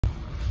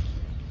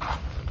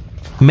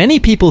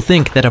Many people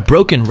think that a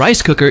broken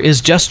rice cooker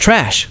is just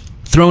trash,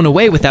 thrown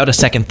away without a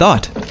second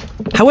thought.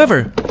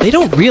 However, they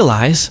don't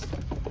realize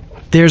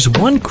there's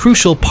one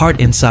crucial part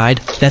inside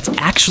that's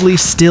actually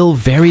still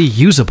very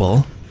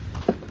usable.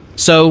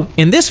 So,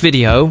 in this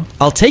video,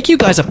 I'll take you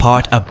guys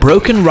apart a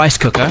broken rice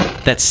cooker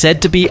that's said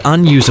to be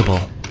unusable.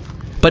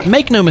 But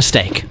make no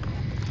mistake,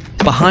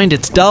 behind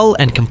its dull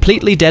and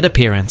completely dead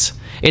appearance,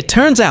 it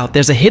turns out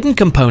there's a hidden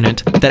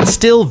component that's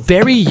still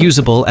very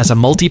usable as a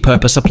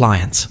multi-purpose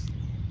appliance.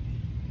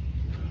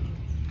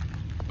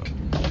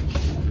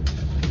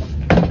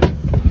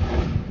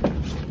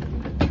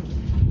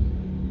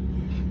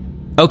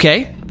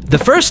 Okay, the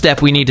first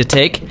step we need to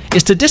take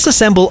is to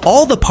disassemble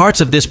all the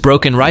parts of this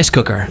broken rice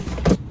cooker.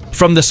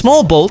 From the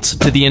small bolts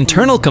to the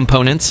internal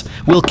components,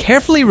 we'll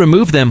carefully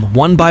remove them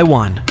one by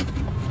one.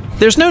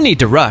 There's no need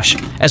to rush,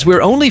 as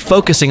we're only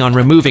focusing on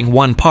removing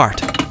one part,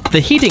 the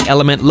heating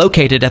element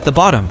located at the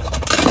bottom.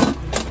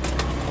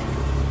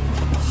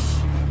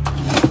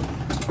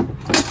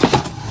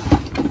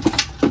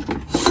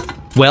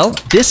 Well,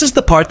 this is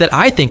the part that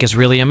I think is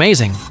really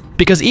amazing,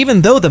 because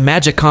even though the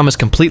Magicom is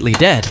completely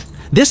dead,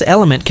 this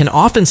element can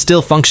often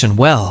still function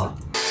well.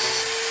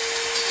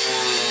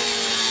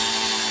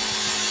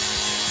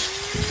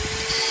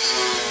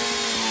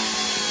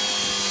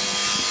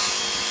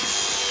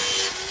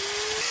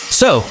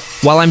 So,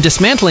 while I'm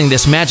dismantling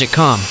this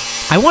Magicom,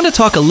 I want to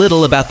talk a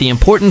little about the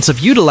importance of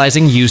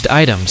utilizing used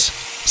items.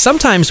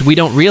 Sometimes we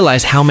don't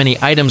realize how many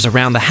items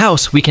around the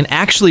house we can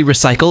actually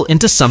recycle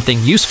into something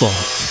useful.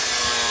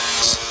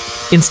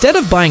 Instead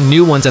of buying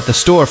new ones at the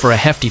store for a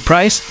hefty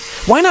price,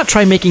 why not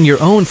try making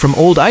your own from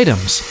old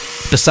items?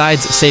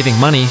 Besides saving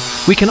money,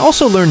 we can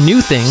also learn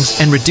new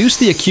things and reduce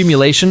the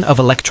accumulation of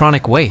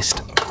electronic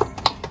waste.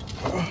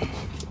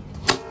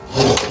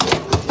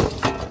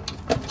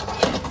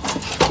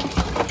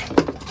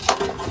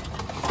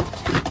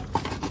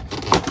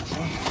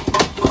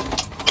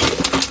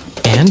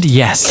 And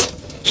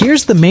yes,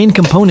 here's the main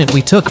component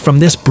we took from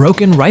this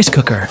broken rice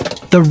cooker,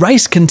 the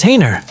rice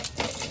container.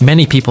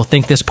 Many people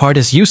think this part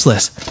is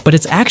useless, but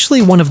it's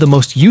actually one of the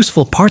most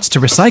useful parts to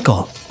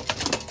recycle.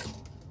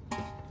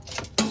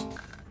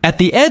 At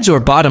the edge or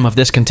bottom of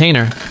this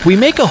container, we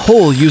make a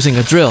hole using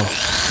a drill.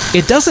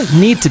 It doesn't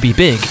need to be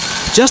big,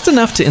 just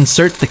enough to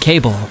insert the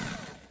cable.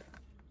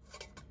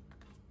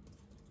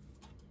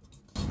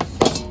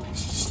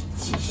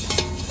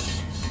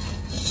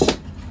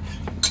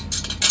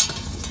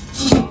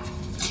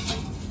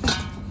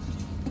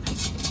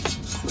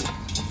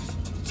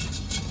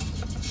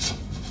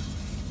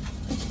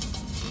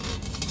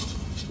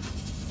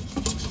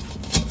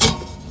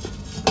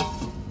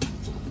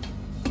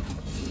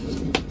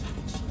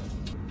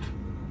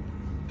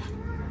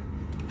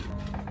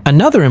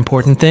 Another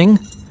important thing,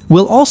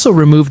 we'll also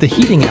remove the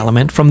heating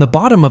element from the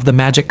bottom of the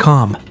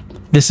Magicom.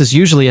 This is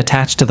usually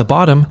attached to the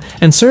bottom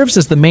and serves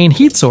as the main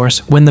heat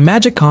source when the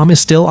Magicom is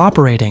still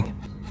operating.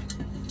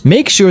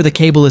 Make sure the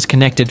cable is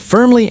connected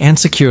firmly and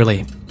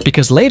securely,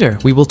 because later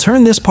we will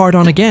turn this part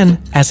on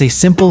again as a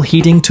simple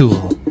heating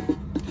tool.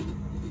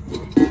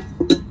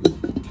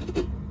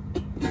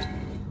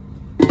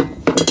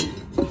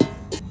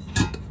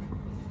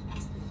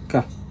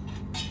 Okay.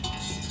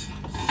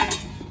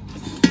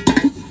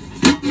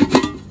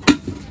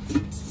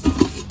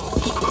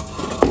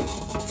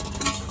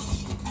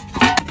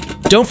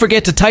 Don't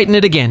forget to tighten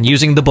it again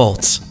using the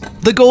bolts.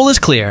 The goal is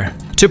clear: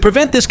 to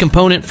prevent this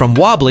component from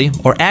wobbly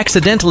or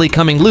accidentally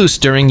coming loose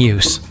during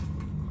use.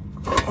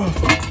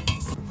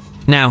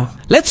 Now,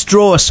 let's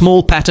draw a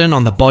small pattern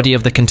on the body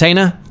of the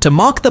container to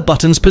mark the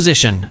button's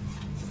position.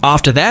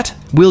 After that,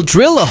 we'll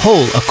drill a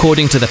hole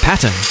according to the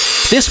pattern.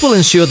 This will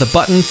ensure the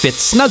button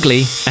fits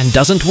snugly and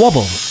doesn't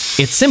wobble.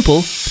 It's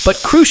simple,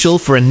 but crucial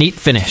for a neat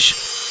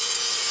finish.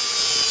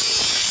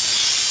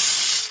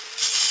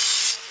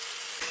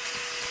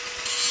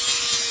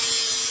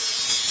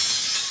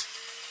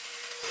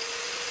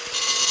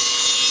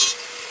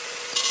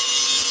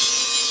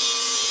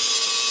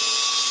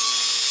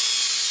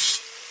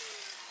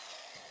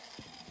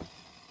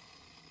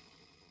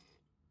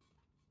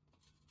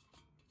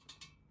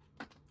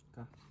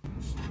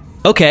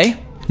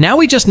 Okay, now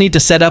we just need to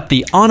set up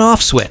the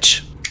on-off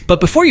switch.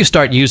 But before you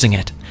start using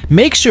it,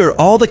 make sure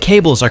all the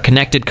cables are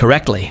connected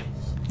correctly.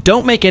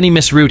 Don't make any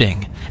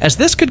misrouting, as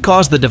this could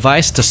cause the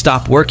device to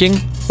stop working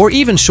or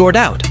even short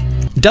out.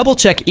 Double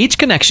check each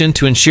connection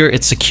to ensure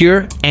it's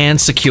secure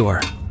and secure.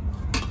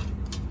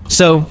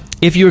 So,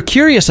 if you're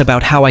curious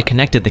about how I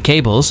connected the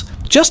cables,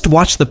 just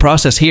watch the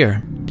process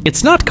here.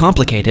 It's not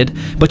complicated,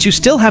 but you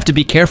still have to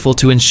be careful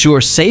to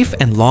ensure safe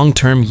and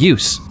long-term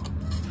use.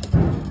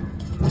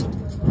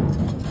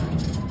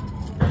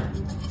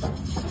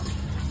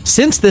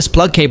 Since this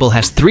plug cable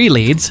has 3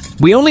 leads,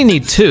 we only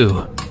need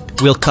 2.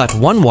 We'll cut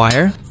one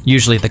wire,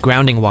 usually the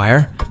grounding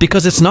wire,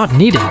 because it's not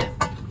needed.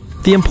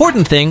 The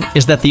important thing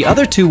is that the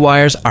other 2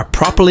 wires are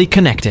properly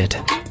connected.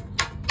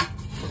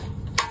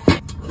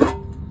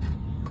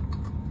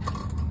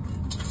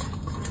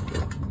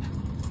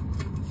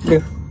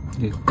 Yeah.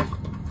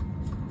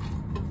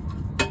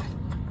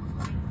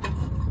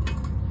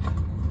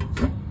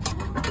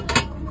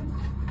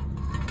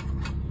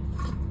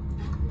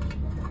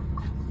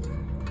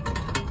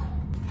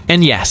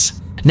 And yes,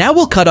 now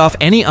we'll cut off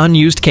any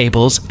unused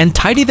cables and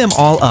tidy them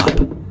all up.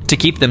 To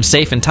keep them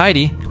safe and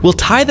tidy, we'll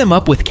tie them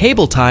up with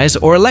cable ties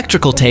or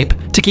electrical tape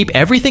to keep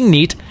everything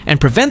neat and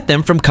prevent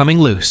them from coming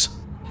loose.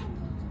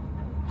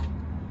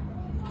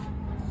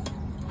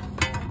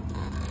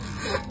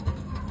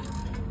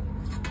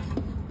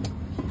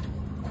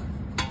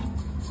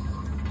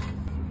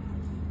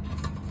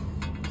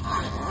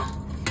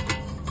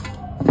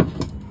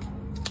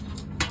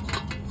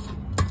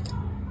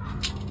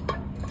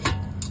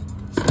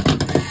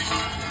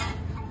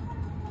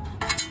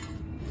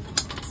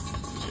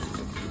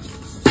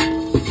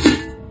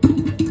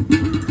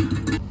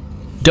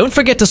 Don't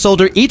forget to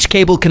solder each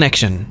cable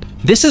connection.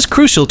 This is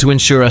crucial to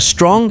ensure a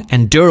strong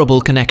and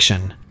durable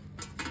connection.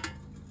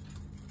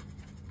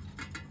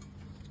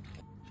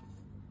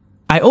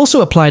 I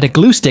also applied a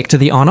glue stick to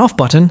the on-off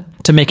button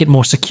to make it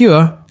more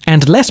secure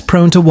and less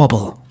prone to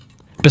wobble.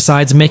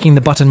 Besides making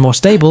the button more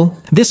stable,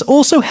 this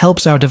also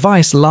helps our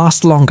device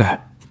last longer.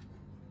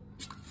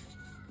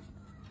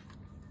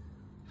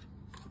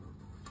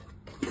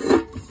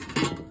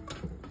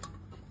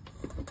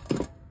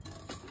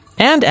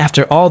 And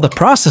after all the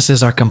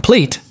processes are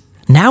complete,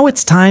 now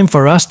it's time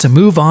for us to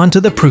move on to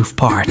the proof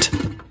part.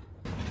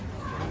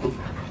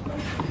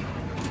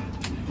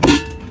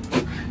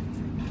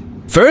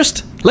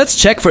 First, let's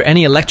check for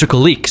any electrical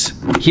leaks.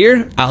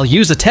 Here, I'll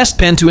use a test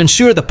pen to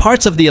ensure the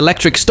parts of the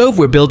electric stove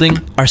we're building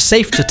are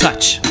safe to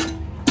touch.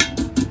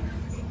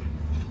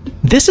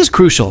 This is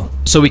crucial,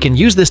 so we can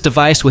use this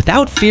device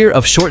without fear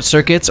of short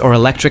circuits or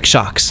electric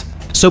shocks.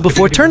 So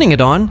before turning it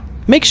on,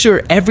 make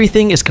sure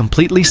everything is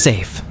completely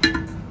safe.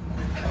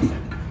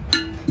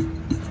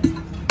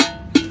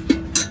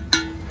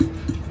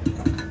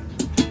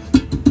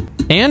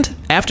 And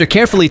after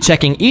carefully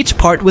checking each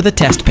part with a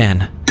test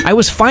pen, I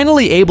was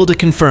finally able to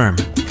confirm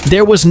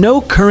there was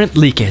no current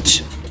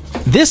leakage.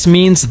 This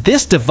means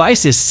this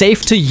device is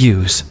safe to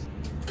use.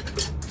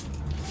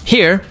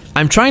 Here,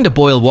 I'm trying to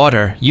boil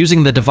water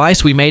using the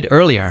device we made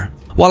earlier,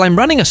 while I'm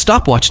running a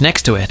stopwatch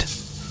next to it.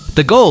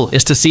 The goal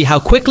is to see how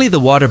quickly the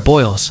water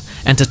boils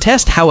and to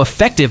test how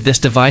effective this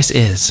device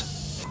is.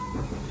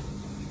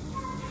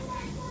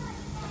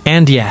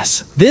 And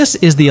yes, this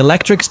is the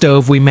electric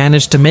stove we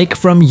managed to make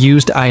from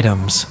used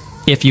items.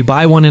 If you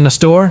buy one in a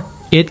store,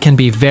 it can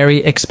be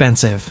very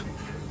expensive.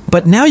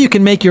 But now you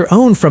can make your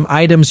own from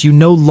items you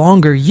no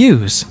longer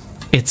use.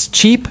 It's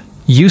cheap,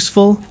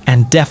 useful,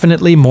 and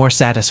definitely more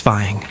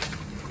satisfying.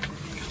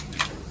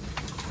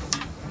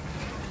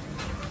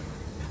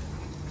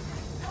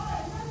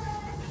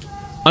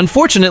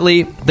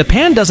 Unfortunately, the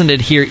pan doesn't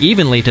adhere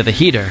evenly to the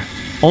heater.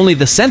 Only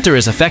the center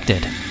is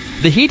affected.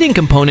 The heating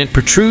component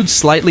protrudes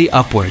slightly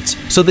upwards,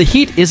 so the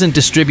heat isn't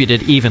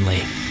distributed evenly.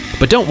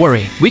 But don't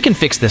worry, we can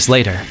fix this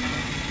later.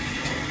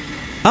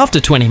 After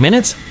 20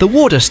 minutes, the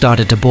water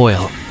started to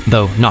boil,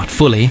 though not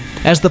fully,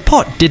 as the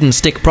pot didn't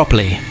stick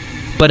properly.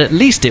 But at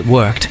least it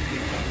worked,